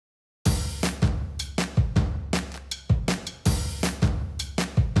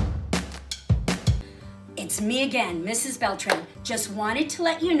It's me again, Mrs. Beltran. Just wanted to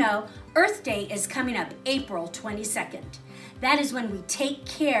let you know Earth Day is coming up April 22nd. That is when we take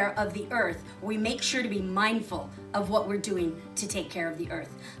care of the earth. We make sure to be mindful of what we're doing to take care of the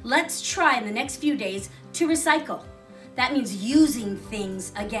earth. Let's try in the next few days to recycle. That means using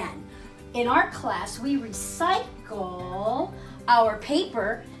things again. In our class, we recycle our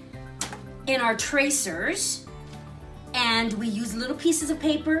paper in our tracers, and we use little pieces of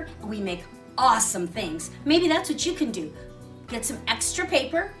paper and we make awesome things. Maybe that's what you can do. Get some extra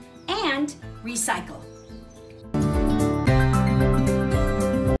paper and recycle.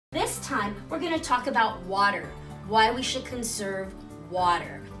 This time we're going to talk about water, why we should conserve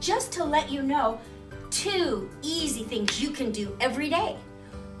water. Just to let you know, 2 easy things you can do every day.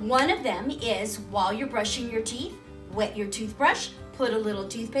 One of them is while you're brushing your teeth, wet your toothbrush, put a little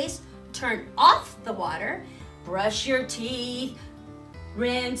toothpaste, turn off the water, brush your teeth,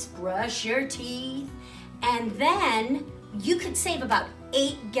 rinse, brush your teeth, and then you could save about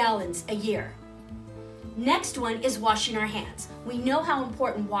 8 gallons a year. Next one is washing our hands. We know how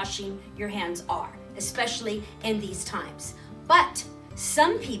important washing your hands are, especially in these times. But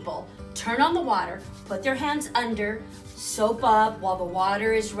some people turn on the water, put their hands under, soap up while the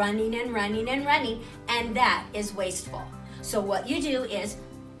water is running and running and running, and that is wasteful. So what you do is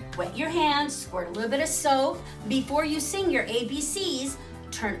wet your hands, squirt a little bit of soap. Before you sing your ABCs,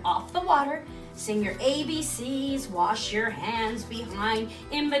 turn off the water, sing your ABCs, wash your hands behind,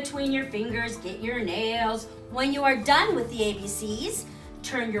 in between your fingers, get your nails. When you are done with the ABCs,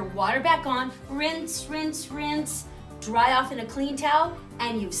 turn your water back on, rinse, rinse, rinse, dry off in a clean towel,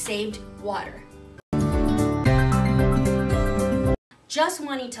 and you've saved water. Just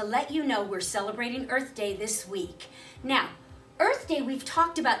wanting to let you know we're celebrating Earth Day this week. Now, Earth Day, we've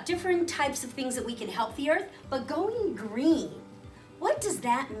talked about different types of things that we can help the earth, but going green, what does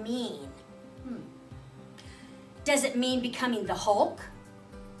that mean? Does it mean becoming the Hulk?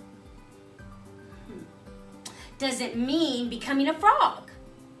 Does it mean becoming a frog?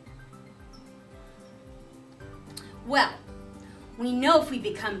 Well, we know if we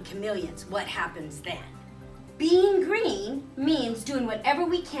become chameleons, what happens then? Being green means doing whatever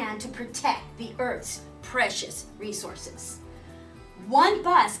we can to protect the earth's precious resources. One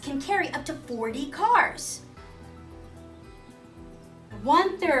bus can carry up to 40 cars.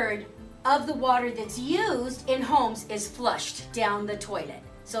 1/3 of the water that's used in homes is flushed down the toilet.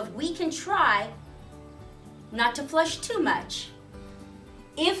 So if we can try not to flush too much,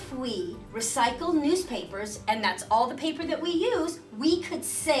 if we recycle newspapers, and that's all the paper that we use, we could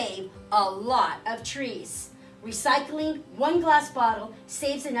save a lot of trees. Recycling 1 glass bottle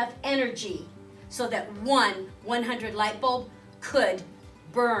saves enough energy so that one 100 light bulb could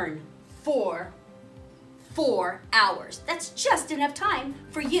burn for 4 hours. That's just enough time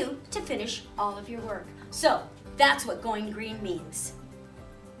for you to finish all of your work. So that's what going green means.